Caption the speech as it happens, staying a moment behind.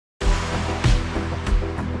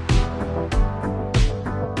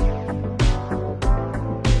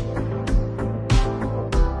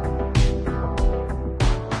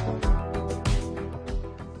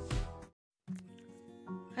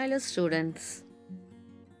Hello students,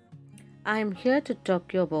 I am here to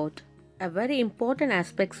talk you about a very important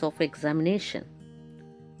aspects of examination.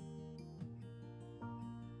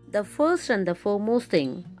 The first and the foremost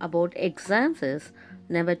thing about exams is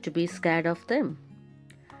never to be scared of them.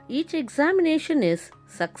 Each examination is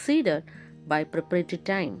succeeded by preparatory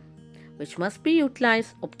time, which must be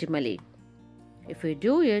utilized optimally. If you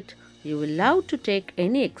do it, you will love to take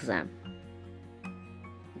any exam.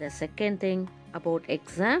 The second thing about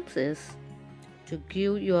exams is to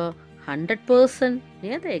give your 100%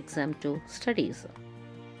 near the exam to studies.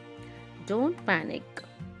 Don't panic.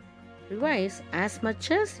 Revise as much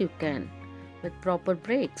as you can with proper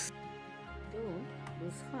breaks. Don't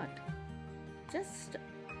lose heart. Just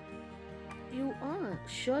you are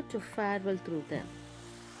sure to fare well through them.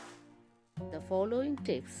 The following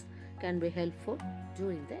tips can be helpful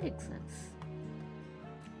during the exams.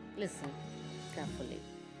 Listen carefully.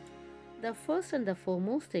 The first and the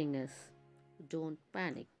foremost thing is don't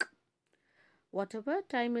panic. Whatever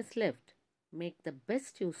time is left, make the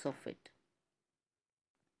best use of it.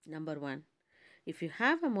 Number one, if you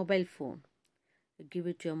have a mobile phone, give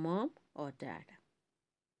it to your mom or dad.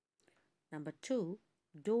 Number two,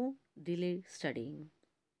 don't delay studying.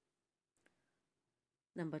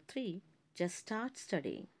 Number three, just start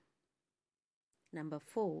studying. Number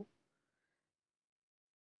four,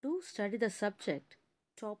 do study the subject,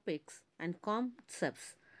 topics, and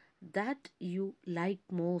concepts that you like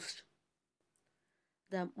most.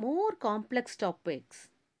 The more complex topics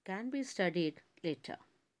can be studied later.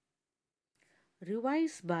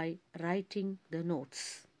 Revise by writing the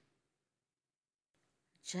notes.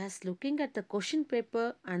 Just looking at the question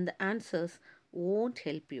paper and the answers won't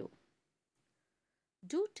help you.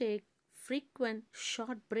 Do take frequent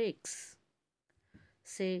short breaks.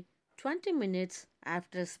 Say 20 minutes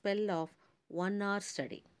after a spell of 1 hour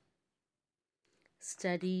study.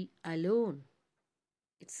 Study alone.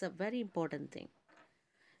 It's a very important thing.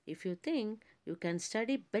 If you think you can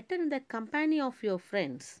study better in the company of your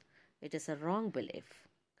friends, it is a wrong belief.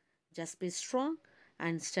 Just be strong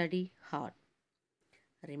and study hard.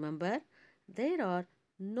 Remember, there are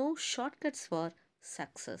no shortcuts for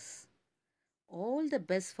success. All the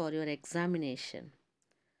best for your examination.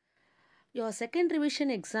 Your second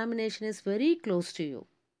revision examination is very close to you.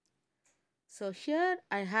 So here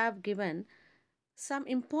I have given some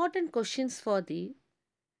important questions for the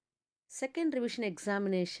second revision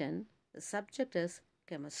examination. The subject is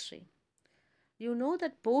chemistry. You know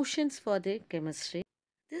that portions for the chemistry.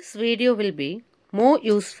 This video will be more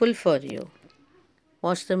useful for you.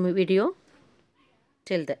 Watch the video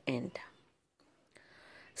till the end.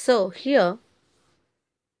 So here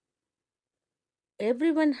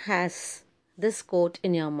everyone has this quote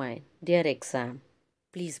in your mind. Dear exam,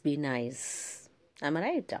 please be nice. Am I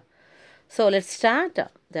right? So let's start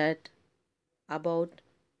that about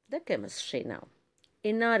the chemistry now.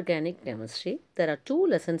 Inorganic chemistry, there are two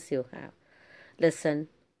lessons you have. Lesson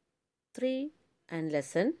 3 and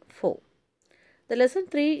lesson 4. The lesson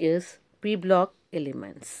 3 is P block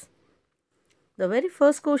elements. The very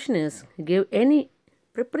first question is give any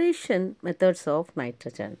preparation methods of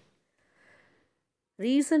nitrogen.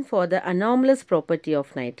 Reason for the anomalous property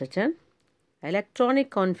of nitrogen.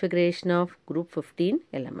 Electronic configuration of group 15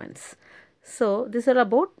 elements. So these are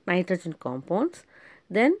about nitrogen compounds.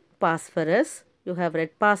 Then phosphorus, you have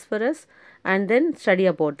read phosphorus, and then study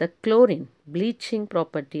about the chlorine, bleaching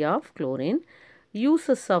property of chlorine,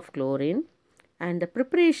 uses of chlorine, and the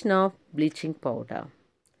preparation of bleaching powder.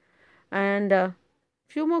 And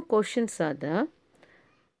few more questions are there.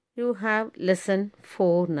 You have lesson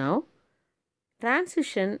 4 now.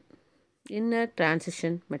 Transition, inner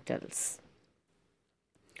transition metals.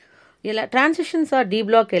 Transitions are D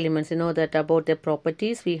block elements. You know that about their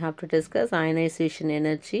properties we have to discuss. Ionization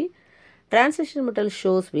energy. Transition metal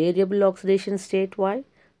shows variable oxidation state. Why?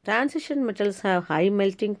 Transition metals have high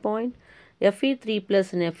melting point. Fe3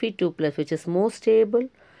 plus and Fe2 plus, which is more stable.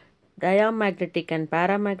 Diamagnetic and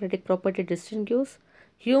paramagnetic property distinguished.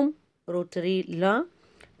 Hume rotary law.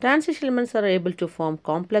 Transition elements are able to form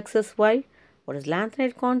complexes. Why? What is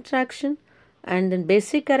lanthanide contraction? And then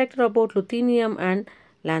basic character about lutetium and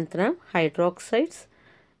lanthanum hydroxides,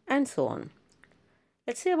 and so on.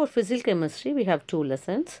 Let's say about physical chemistry, we have two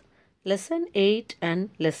lessons. Lesson 8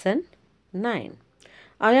 and lesson 9.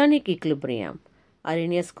 Ionic equilibrium.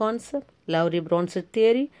 Arrhenius concept, Lowry-Bronsted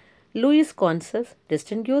theory, Lewis concepts,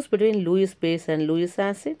 distinguish between Lewis base and Lewis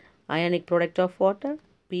acid, ionic product of water,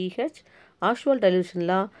 pH, Ostwald dilution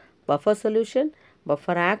law, buffer solution,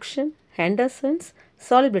 buffer action, Henderson's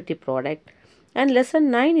solubility product. And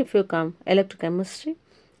lesson 9, if you come, electrochemistry,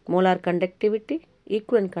 molar conductivity,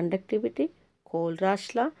 equivalent conductivity,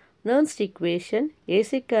 Kohlrausch law, Nernst equation,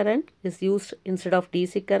 AC current is used instead of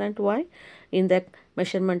DC current. Why? In the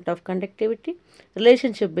measurement of conductivity,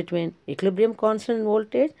 relationship between equilibrium constant and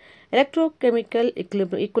voltage, electrochemical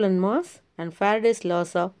equivalent mass, and Faraday's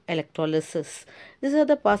laws of electrolysis. These are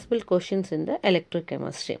the possible questions in the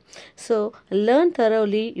electrochemistry. So learn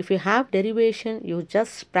thoroughly. If you have derivation, you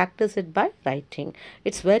just practice it by writing.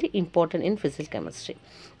 It's very important in physical chemistry.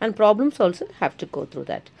 And problems also have to go through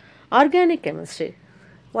that. Organic chemistry.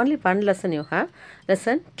 Only one lesson you have,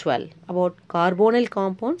 lesson 12, about carbonyl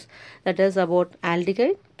compounds, that is about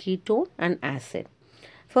aldehyde, ketone and acid.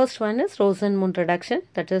 First one is Rosenmund reduction,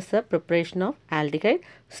 that is the preparation of aldehyde.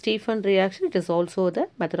 Stephan reaction, it is also the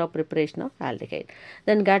method of preparation of aldehyde.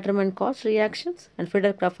 Then Gattermann-Koch reactions and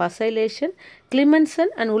Friedel-Crafts acylation, Clemmensen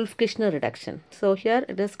and Wolff-Kishner reduction. So here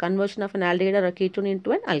it is conversion of an aldehyde or ketone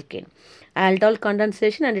into an alkane. Aldol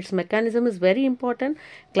condensation and its mechanism is very important.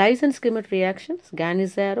 Claisen-Schmidt reactions,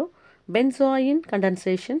 Ganizzaro, benzoin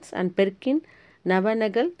condensations and Perkin,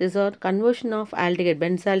 Navier-Stokes, these are conversion of aldehyde,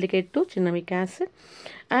 benzaldehyde to cinnamic acid,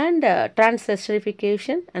 and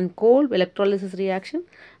transesterification and cold electrolysis reaction.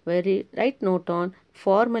 Very write note on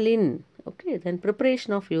formalin. Okay, then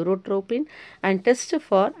preparation of urotropin and test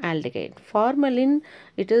for aldehyde. Formalin,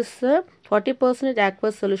 it is a 40%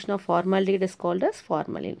 aqueous solution of formaldehyde is called as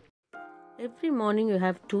formalin. Every morning you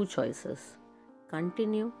have two choices.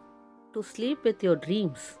 Continue to sleep with your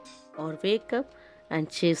dreams or wake up and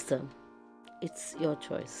chase them. It's your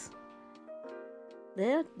choice.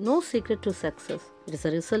 There is no secret to success. It is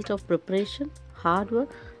a result of preparation, hard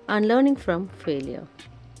work, and learning from failure.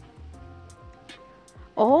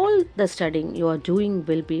 All the studying you are doing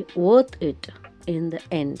will be worth it in the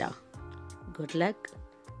end. Good luck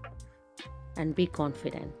and be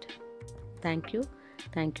confident. Thank you.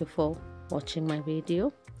 Thank you for watching my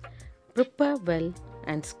video. Prepare well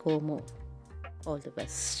and score more. All the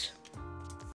best.